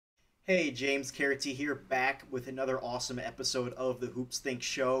Hey, James Kerti here, back with another awesome episode of the HoopsThink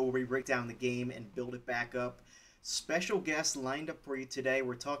show where we break down the game and build it back up. Special guest lined up for you today.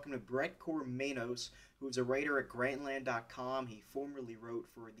 We're talking with Brett Koremenos, who's a writer at Grantland.com. He formerly wrote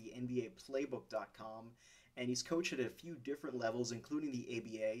for the NBAPlaybook.com, and he's coached at a few different levels, including the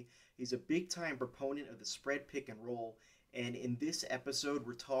ABA. He's a big-time proponent of the spread pick and roll, and in this episode,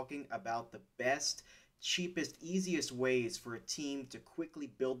 we're talking about the best, cheapest, easiest ways for a team to quickly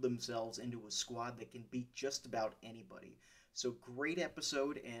build themselves into a squad that can beat just about anybody. So great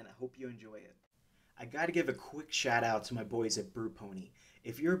episode, and I hope you enjoy it. I gotta give a quick shout out to my boys at Brew Pony.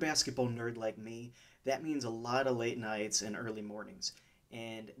 If you're a basketball nerd like me, that means a lot of late nights and early mornings,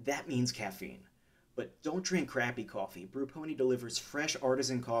 and that means caffeine. But don't drink crappy coffee. Brew Pony delivers fresh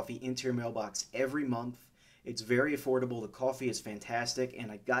artisan coffee into your mailbox every month. It's very affordable, the coffee is fantastic,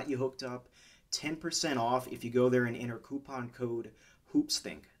 and I got you hooked up. 10% off if you go there and enter coupon code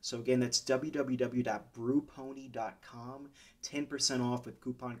HoopsThink. So again, that's www.brewpony.com. 10% off with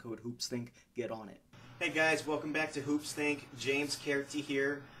coupon code HoopsThink. Get on it. Hey guys, welcome back to HoopsThink. James Kerti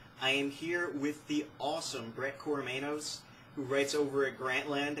here. I am here with the awesome Brett Koremenos, who writes over at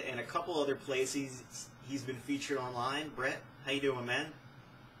Grantland and a couple other places he's been featured online. Brett, how you doing, man?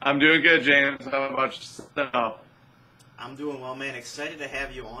 I'm doing good, James. How about yourself? I'm doing well, man. Excited to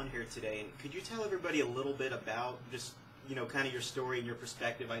have you on here today. And could you tell everybody a little bit about just, kind of your story and your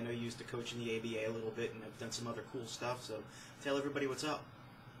perspective? I know you used to coach in the ABA a little bit and have done some other cool stuff, so tell everybody what's up.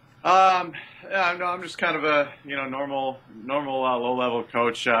 Yeah, no, I'm just kind of a, normal, low-level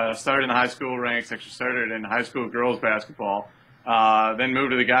coach. Started in the high school ranks, actually started in high school girls basketball, then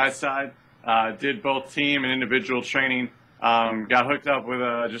moved to the guys side, did both team and individual training, got hooked up with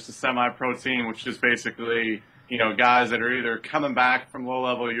just a semi-pro team, which is basically guys that are either coming back from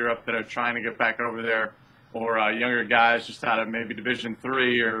low-level Europe that are trying to get back over there, or younger guys just out of maybe Division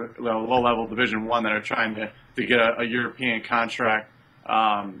III or low-level Division I that are trying to get a European contract.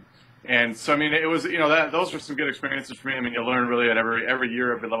 And so, it was, those were some good experiences for me. You learn really at every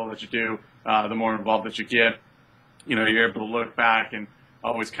year, every level that you do, the more involved that you get, you're able to look back and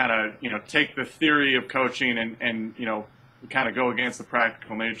always kind of, take the theory of coaching and kind of go against the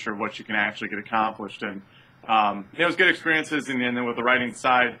practical nature of what you can actually get accomplished. And it was good experiences, and then with the writing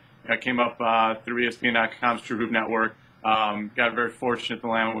side, I came up through ESPN.com's True Hoop Network. Got very fortunate to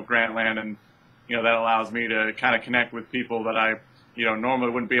land with Grantland, and that allows me to kind of connect with people that I normally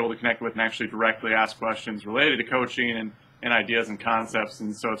wouldn't be able to connect with and actually directly ask questions related to coaching and ideas and concepts.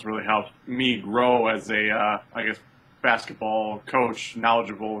 And so it's really helped me grow as a basketball coach,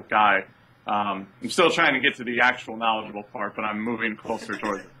 knowledgeable guy. I'm still trying to get to the actual knowledgeable part, but I'm moving closer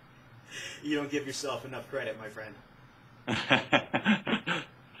towards it. You don't give yourself enough credit, my friend.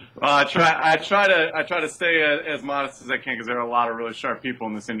 Well, I try to stay as modest as I can, because there are a lot of really sharp people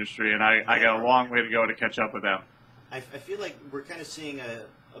in this industry, and I got a long way to go to catch up with them. I feel like we're kind of seeing a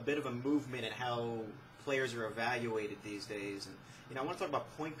bit of a movement in how players are evaluated these days, and I want to talk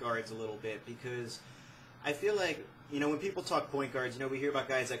about point guards a little bit, because I feel like when people talk point guards, we hear about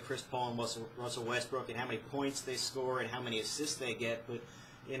guys like Chris Paul and Russell Westbrook and how many points they score and how many assists they get, but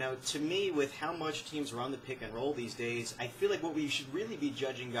to me, with how much teams run the pick and roll these days, I feel like what we should really be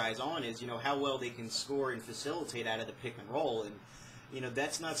judging guys on is, how well they can score and facilitate out of the pick and roll. And,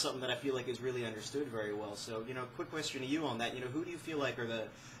 that's not something that I feel like is really understood very well. So, quick question to you on that. Who do you feel like are the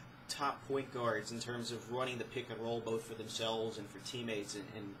top point guards in terms of running the pick and roll, both for themselves and for teammates?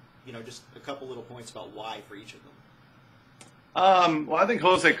 And just a couple little points about why for each of them. Well, I think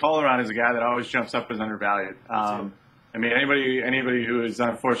Jose Calderon is a guy that always jumps up as undervalued. Anybody who is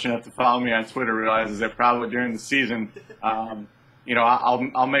unfortunate enough to follow me on Twitter realizes that probably during the season, I'll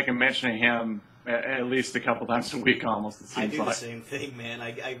make a mention of him at least a couple times a week almost, it seems I do like. the same thing, man.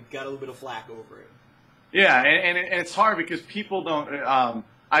 I got a little bit of flack over it. Yeah, and it's hard because people don't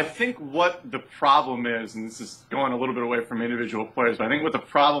I think what the problem is, and this is going a little bit away from individual players, but I think what the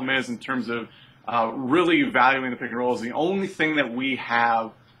problem is in terms of really valuing the pick and roll is the only thing that we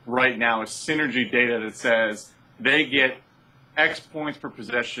have right now is synergy data that says they get X points per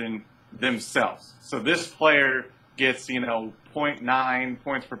possession themselves. So this player gets, 0.9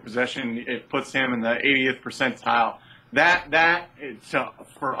 points per possession. It puts him in the 80th percentile. That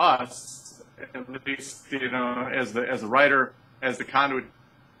for us, at least, as a writer, as the conduit,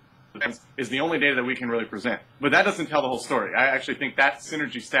 is the only data that we can really present. But that doesn't tell the whole story. I actually think that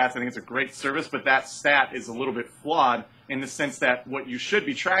synergy stats, I think it's a great service, but that stat is a little bit flawed in the sense that what you should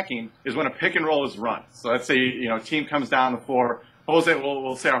be tracking is when a pick and roll is run. So let's say, team comes down the floor. We'll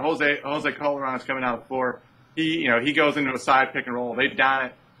say our Jose Calderon is coming down the floor. He goes into a side pick and roll. They down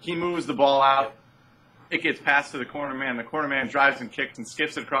it. He moves the ball out. it gets passed to the corner man. The corner man drives and kicks and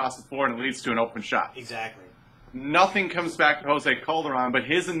skips it across the floor, and it leads to an open shot. Exactly. Nothing comes back to Jose Calderon, but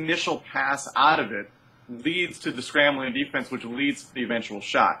his initial pass out of it leads to the scrambling defense, which leads to the eventual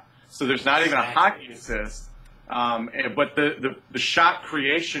shot. So there's not even a hockey assist, but the shot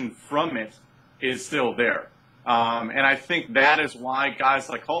creation from it is still there. And I think that is why guys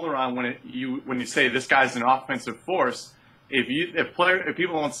like Calderon, when you say this guy's an offensive force, if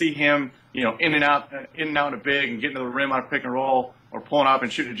people don't see him, in and out a big and getting to the rim on a pick and roll, or pulling up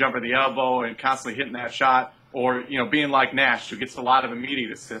and shooting a jumper at the elbow and constantly hitting that shot, or being like Nash, who gets a lot of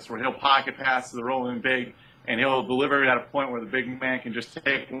immediate assists, where he'll pocket pass to the rolling big and he'll deliver it at a point where the big man can just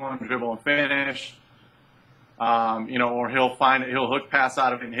take one dribble and finish. Or he'll hook pass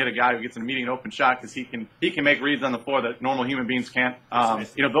out of it and hit a guy who gets an immediate open shot because he can make reads on the floor that normal human beings can't.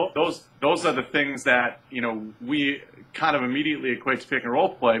 Those are the things that we kind of immediately equate to pick and roll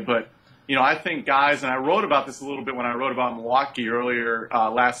play. But I think guys, and I wrote about this a little bit when I wrote about Milwaukee earlier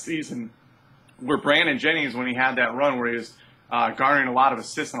last season, where Brandon Jennings, when he had that run where he was garnering a lot of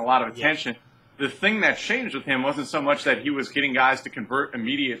assists and a lot of attention. The thing that changed with him wasn't so much that he was getting guys to convert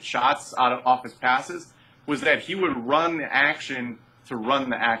immediate shots off his passes, was that he would run the action to run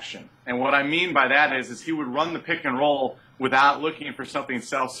the action. And what I mean by that is he would run the pick and roll without looking for something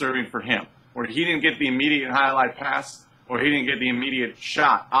self-serving for him, where he didn't get the immediate highlight pass or he didn't get the immediate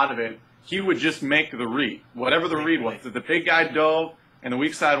shot out of it. He would just make the read, whatever the read was. If the big guy dove and the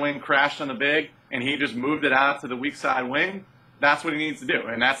weak side wing crashed on the big and he just moved it out to the weak side wing, that's what he needs to do.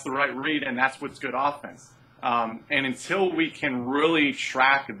 And that's the right read, and that's what's good offense. And until we can really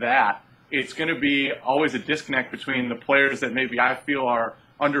track that, it's going to be always a disconnect between the players that maybe I feel are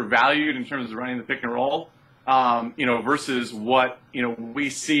undervalued in terms of running the pick and roll, versus what, we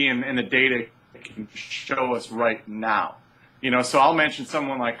see in the data can show us right now. So I'll mention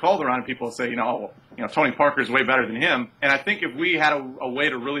someone like Calderon, and people say, Tony Parker's way better than him. And I think if we had a way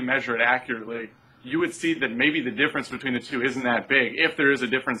to really measure it accurately, you would see that maybe the difference between the two isn't that big, if there is a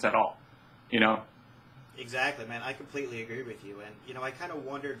difference at all, Exactly, man. I completely agree with you. And, I kind of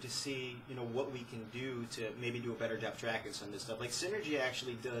wondered to see, what we can do to maybe do a better job tracking some of this stuff. Like, Synergy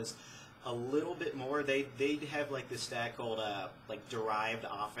actually does a little bit more. They have, like, this stat called, derived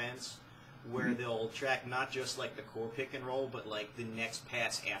offense, where they'll track not just, like, the core pick and roll, but, like, the next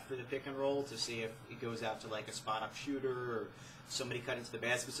pass after the pick and roll to see if it goes out to, like, a spot-up shooter or somebody cut into the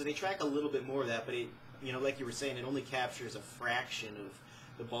basket. So they track a little bit more of that, but, it, like you were saying, it only captures a fraction of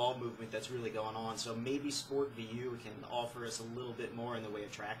the ball movement that's really going on. So maybe Sport VU can offer us a little bit more in the way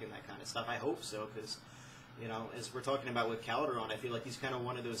of tracking that kind of stuff. I hope so, because, as we're talking about with Calderon, I feel like he's kind of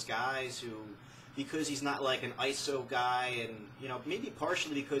one of those guys who, because he's not like an ISO guy, and, maybe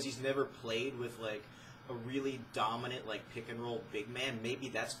partially because he's never played with, like, a really dominant, like, pick and roll big man, maybe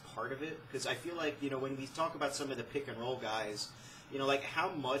that's part of it. Because I feel like, when we talk about some of the pick and roll guys, like, how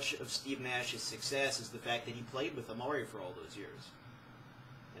much of Steve Nash's success is the fact that he played with Amari for all those years?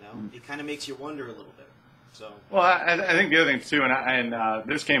 It kind of makes you wonder a little bit. So. Well, I think the other thing too, and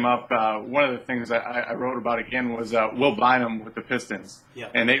this came up. One of the things I wrote about again was Will Bynum with the Pistons. Yeah.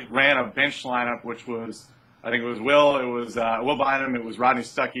 And they ran a bench lineup, which was, I think it was Will Bynum, it was Rodney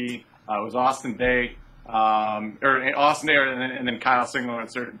Stuckey, it was Austin Day, and then Kyle Singler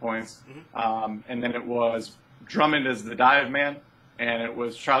at certain points, and then it was Drummond as the dive man, and it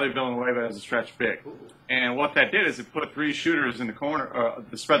was Charlie Villanueva as a stretch big. Ooh. And what that did is it put three shooters in the corner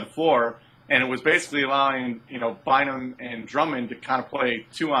to spread the floor, and it was basically allowing Bynum and Drummond to kind of play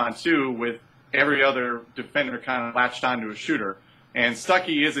 2-on-2 with every other defender kind of latched onto a shooter. And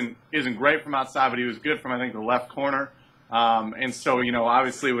Stuckey isn't great from outside, but he was good from I think the left corner. And so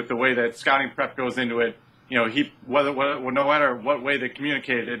obviously with the way that scouting prep goes into it, no matter what way they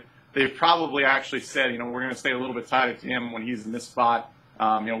communicated, they probably actually said we're going to stay a little bit tighter to him when he's in this spot.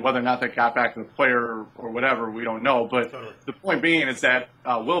 Whether or not that got back to the player or whatever, we don't know. But totally. The point being is that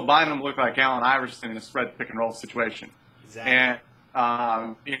Will Bynum looked like Allen Iverson in a spread pick and roll situation. Exactly. And,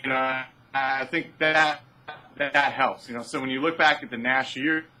 I think that helps. So when you look back at the Nash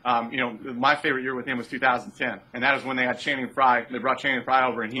year, my favorite year with him was 2010. And that is when they had Channing Frye. They brought Channing Frye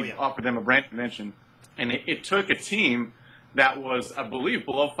over, and he offered them a brand convention. And it took a team that was, I believe,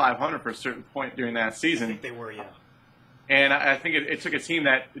 below 500 for a certain point during that season. I think they were, yeah. And I think it took a team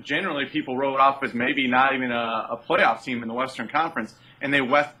that generally people wrote off as maybe not even a playoff team in the Western Conference, and they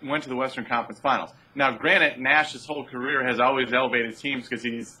went to the Western Conference Finals. Now, granted, Nash's whole career has always elevated teams because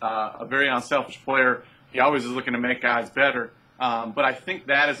he's a very unselfish player. He always is looking to make guys better. But I think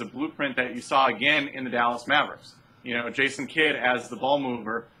that is a blueprint that you saw again in the Dallas Mavericks. Jason Kidd as the ball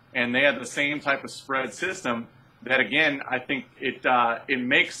mover, and they had the same type of spread system that, again, I think it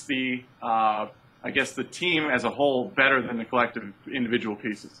makes the I guess, the team as a whole better than the collective individual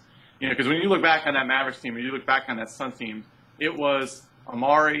pieces. Because when you look back on that Mavericks team, or you look back on that Suns team, it was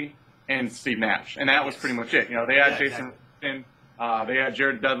Amari and Steve Nash, and that was pretty much it. They had Jason, exactly. They had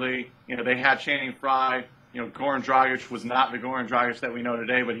Jared Dudley, they had Channing Frye. Goran Dragic was not the Goran Dragic that we know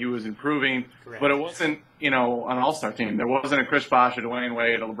today, but he was improving. Correct. But it wasn't, an all-star team. There wasn't a Chris Bosh, a Dwayne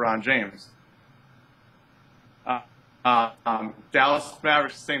Wade, a LeBron James. Dallas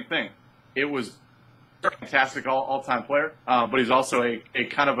Mavericks, same thing. It was a fantastic all-time player, but he's also a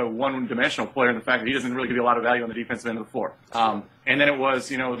kind of a one-dimensional player in the fact that he doesn't really give you a lot of value on the defensive end of the floor. And then it was,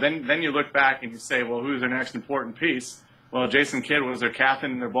 then you look back and you say, well, who's their next important piece? Well, Jason Kidd was their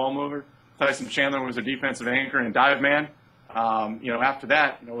captain and their ball mover. Tyson Chandler was their defensive anchor and dive man. After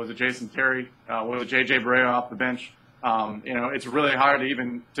that, was it Jason Terry? Was it J.J. Barea off the bench? It's really hard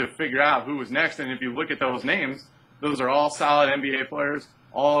to figure out who was next. And if you look at those names, those are all solid NBA players.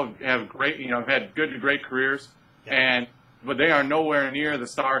 All have great, have had good to great careers. Yeah. But they are nowhere near the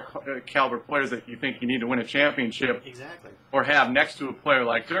star caliber players that you think you need to win a championship. Exactly. Or have next to a player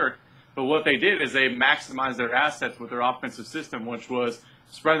like Dirk. But what they did is they maximized their assets with their offensive system, which was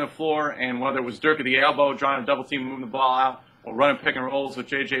spreading the floor, and whether it was Dirk at the elbow, drawing a double team, moving the ball out, or running pick and rolls with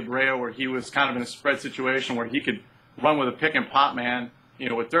J.J. Barea, where he was kind of in a spread situation where he could run with a pick and pop man,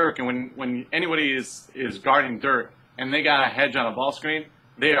 with Dirk. And when anybody is guarding Dirk and they got a hedge on a ball screen,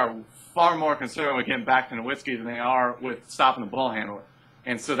 they are far more concerned with getting back to Nowitzki than they are with stopping the ball handler.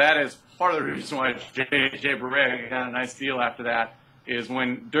 And so that is part of the reason why J.J. Barea got a nice deal after that, is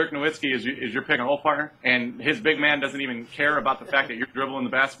when Dirk Nowitzki is your pick and roll partner, and his big man doesn't even care about the fact that you're dribbling the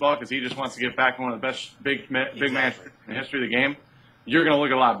basketball because he just wants to get back to one of the best big man in the history of the game, you're going to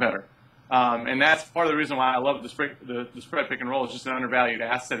look a lot better. And that's part of the reason why I love the spread pick and roll. Is just an undervalued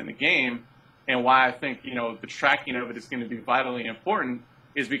asset in the game, and why I think the tracking of it is going to be vitally important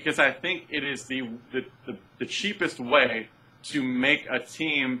is because I think it is the cheapest way to make a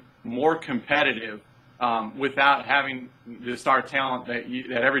team more competitive. Without having the star talent that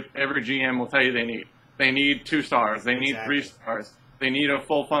every GM will tell you they need. They need 2 stars. They need 3 stars. They need a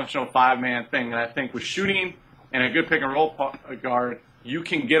full functional 5-man thing. And I think with shooting and a good pick and roll guard, you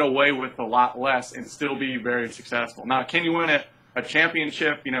can get away with a lot less and still be very successful. Now, can you win a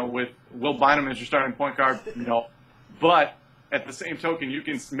championship, with Will Bynum as your starting point guard? No. But at the same token, you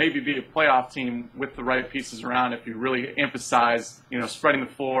can maybe be a playoff team with the right pieces around if you really emphasize, spreading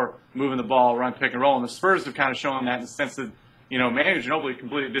the floor, moving the ball, run pick and roll. And the Spurs have kind of shown that in the sense that, Manu Ginobili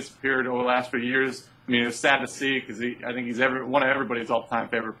completely disappeared over the last few years. I mean, it's sad to see because I think he's one of everybody's all-time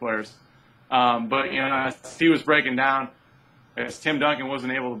favorite players. But as he was breaking down, as Tim Duncan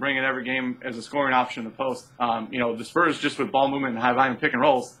wasn't able to bring in every game as a scoring option in the post, the Spurs, just with ball movement and high-volume pick and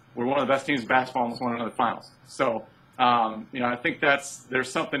rolls, were one of the best teams in basketball and almost won another finals. So, I think there's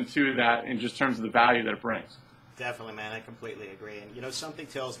something to that in just terms of the value that it brings. Definitely, man. I completely agree. And, something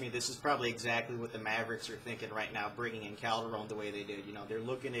tells me this is probably exactly what the Mavericks are thinking right now, bringing in Calderon the way they did. They're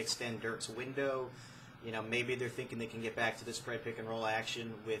looking to extend Dirk's window. Maybe they're thinking they can get back to the spread pick and roll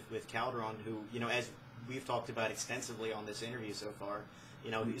action with Calderon, who, as we've talked about extensively on this interview so far,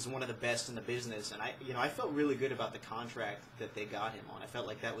 he's one of the best in the business. And I felt really good about the contract that they got him on. I felt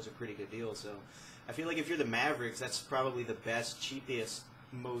like that was a pretty good deal. So I feel like if you're the Mavericks, that's probably the best, cheapest,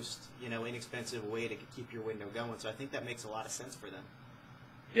 most inexpensive way to keep your window going. So I think that makes a lot of sense for them.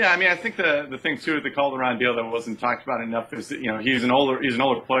 Yeah, I mean, I think the thing too with the Calderon deal that wasn't talked about enough is that, he's an older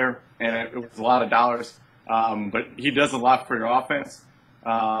player and it was a lot of dollars, but he does a lot for your offense.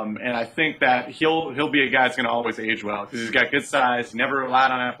 And I think that he'll be a guy that's going to always age well because he's got good size. He never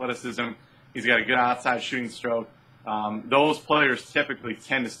relied on athleticism. He's got a good outside shooting stroke. Those players typically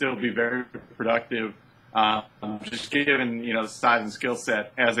tend to still be very productive, just given the size and skill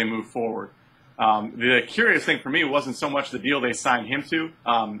set as they move forward. The curious thing for me wasn't so much the deal they signed him to;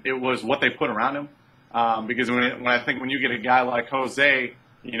 it was what they put around him. Because when you get a guy like Jose,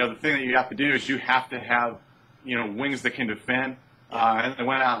 the thing that you have to do is you have to have wings that can defend. And they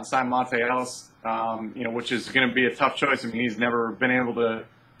went out and signed Monte Ellis, which is going to be a tough choice. I mean, he's never been able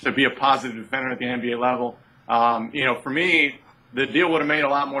to be a positive defender at the NBA level. For me, the deal would have made a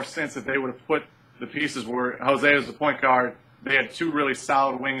lot more sense if they would have put the pieces where Jose was the point guard. They had 2 really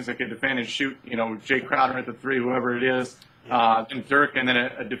solid wings that could defend and shoot, Jay Crowder at the 3, whoever it is, and Dirk, and then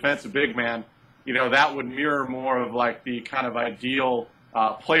a defensive big man. That would mirror more of like the kind of ideal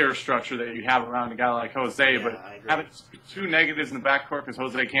player structure that you have around a guy like Jose. Yeah, but having 2 negatives in the backcourt because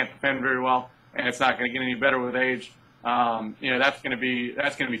Jose can't defend very well, and it's not going to get any better with age. That's going to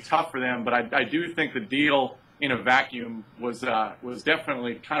be tough for them. But I do think the deal in a vacuum was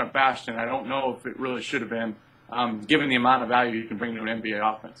definitely kind of bashed, and I don't know if it really should have been. given the amount of value you can bring to an NBA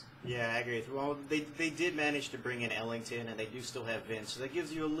offense. Yeah, I agree. Well, they did manage to bring in Ellington, and they do still have Vince, so that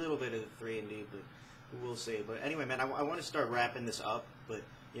gives you a little bit of 3-and-D, but we'll see. But anyway, man, I want to start wrapping this up, but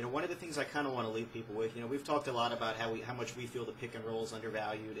one of the things I kind of want to leave people with, we've talked a lot about how much we feel the pick and roll is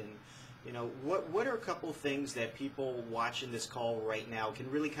undervalued, and what are a couple of things that people watching this call right now can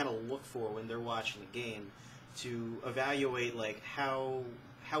really kind of look for when they're watching the game to evaluate like how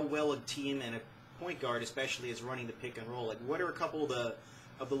well a team and a point guard especially is running the pick and roll? Like, what are a couple of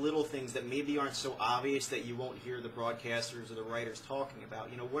the little things that maybe aren't so obvious that you won't hear the broadcasters or the writers talking about?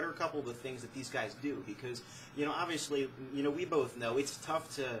 What are a couple of the things that these guys do? Because obviously we both know it's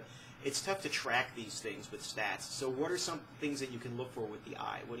tough to track these things with stats. So what are some things that you can look for with the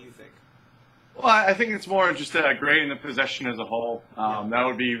eye? What do you think? Well, I think it's more just grading the possession as a whole. That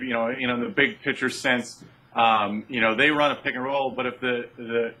would be, in the big picture sense. They run a pick and roll, but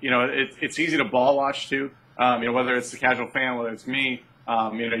if it's easy to ball watch too. Whether it's the casual fan, whether it's me,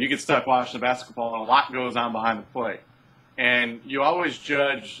 you get stuck watching the basketball and a lot goes on behind the play. And you always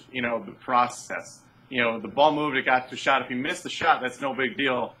judge, the process. The ball moved, it got to a shot. If he missed the shot, that's no big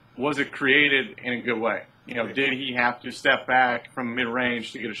deal. Was it created in a good way? Did he have to step back from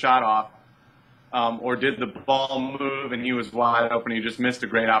mid-range to get a shot off? Or did the ball move and he was wide open and he just missed a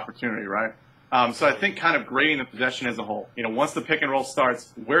great opportunity, right? So I think kind of grading the possession as a whole. Once the pick and roll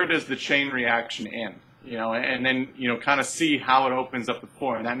starts, where does the chain reaction end? And then, kind of see how it opens up the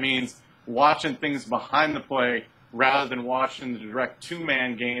floor. And that means watching things behind the play rather than watching the direct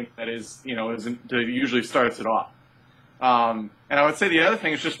two-man game that usually starts it off. And I would say the other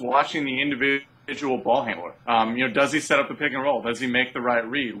thing is just watching the individual ball handler. Does he set up the pick and roll? Does he make the right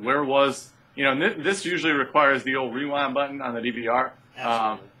read? Where was, and this usually requires the old rewind button on the DVR.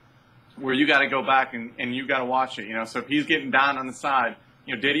 Where you got to go back and you got to watch it. So if he's getting down on the side,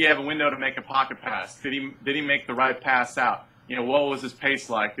 did he have a window to make a pocket pass? Did he make the right pass out? What was his pace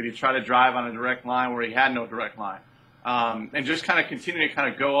like? Did he try to drive on a direct line where he had no direct line? And just kind of continue to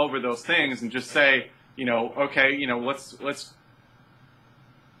kind of go over those things and just say, okay, let's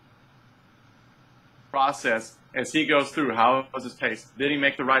process as he goes through. How was his pace? Did he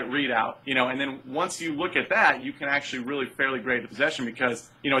make the right readout? And then once you look at that, you can actually really fairly grade the possession because,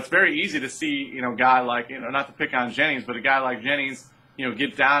 it's very easy to see, a guy like, not to pick on Jennings, but a guy like Jennings,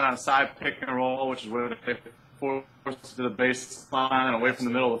 get down on a side pick and roll, which is where they force to the baseline and away from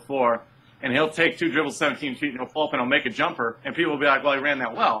the middle of the floor. And he'll take two dribbles 17 feet and he'll pull up and he'll make a jumper. And people will be like, well, he ran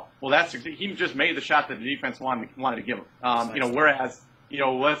that well. Well, he just made the shot that the defense wanted to give him. Whereas,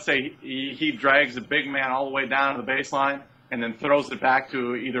 let's say he drags a big man all the way down to the baseline and then throws it back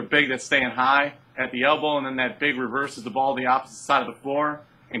to either big that's staying high at the elbow, and then that big reverses the ball to the opposite side of the floor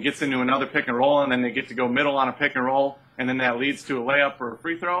and gets into another pick and roll, and then they get to go middle on a pick and roll, and then that leads to a layup or a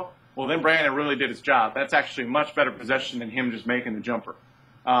free throw. Well, then Brandon really did his job. That's actually much better possession than him just making the jumper.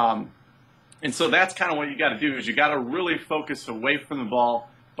 And so that's kind of what you got to do is you got to really focus away from the ball,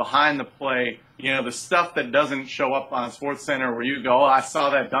 behind the play, the stuff that doesn't show up on SportsCenter where you go, oh, I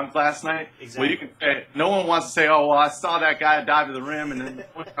saw that dunk last night. Exactly. Well, you can say, no one wants to say, oh, well, I saw that guy dive to the rim and then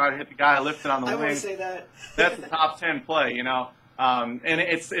hit the guy lifted on the wing. I would say that. That's the top 10 play, And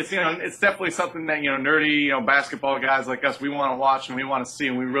it's definitely something that, nerdy, basketball guys like us, we want to watch and we want to see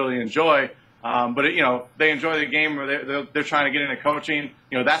and we really enjoy. But they enjoy the game or they're trying to get into coaching.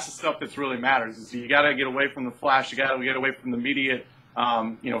 That's the stuff that's really matters. Is you got to get away from the flash. You got to get away from the immediate,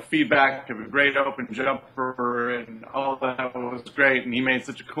 feedback of a great open jumper and all that was great. And he made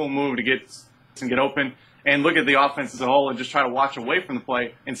such a cool move to get open and look at the offense as a whole and just try to watch away from the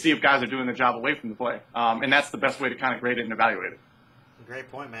play and see if guys are doing their job away from the play. And that's the best way to kind of grade it and evaluate it. Great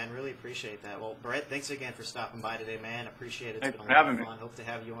point, man. Really appreciate that. Well, Brett, thanks again for stopping by today, man. Appreciate it. Thanks been for a lot having of fun. me. Hope to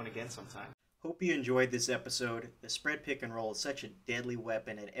have you on again sometime. Hope you enjoyed this episode. The spread pick and roll is such a deadly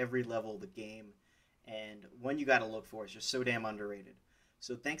weapon at every level of the game, and one you got to look for. It's just so damn underrated.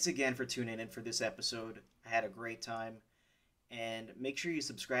 So thanks again for tuning in for this episode. I had a great time. And make sure you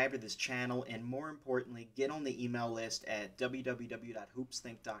subscribe to this channel, and more importantly, get on the email list at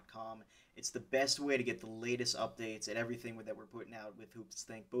www.hoopsthink.com. It's the best way to get the latest updates and everything that we're putting out with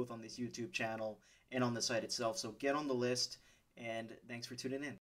HoopsThink, both on this YouTube channel and on the site itself. So get on the list, and thanks for tuning in.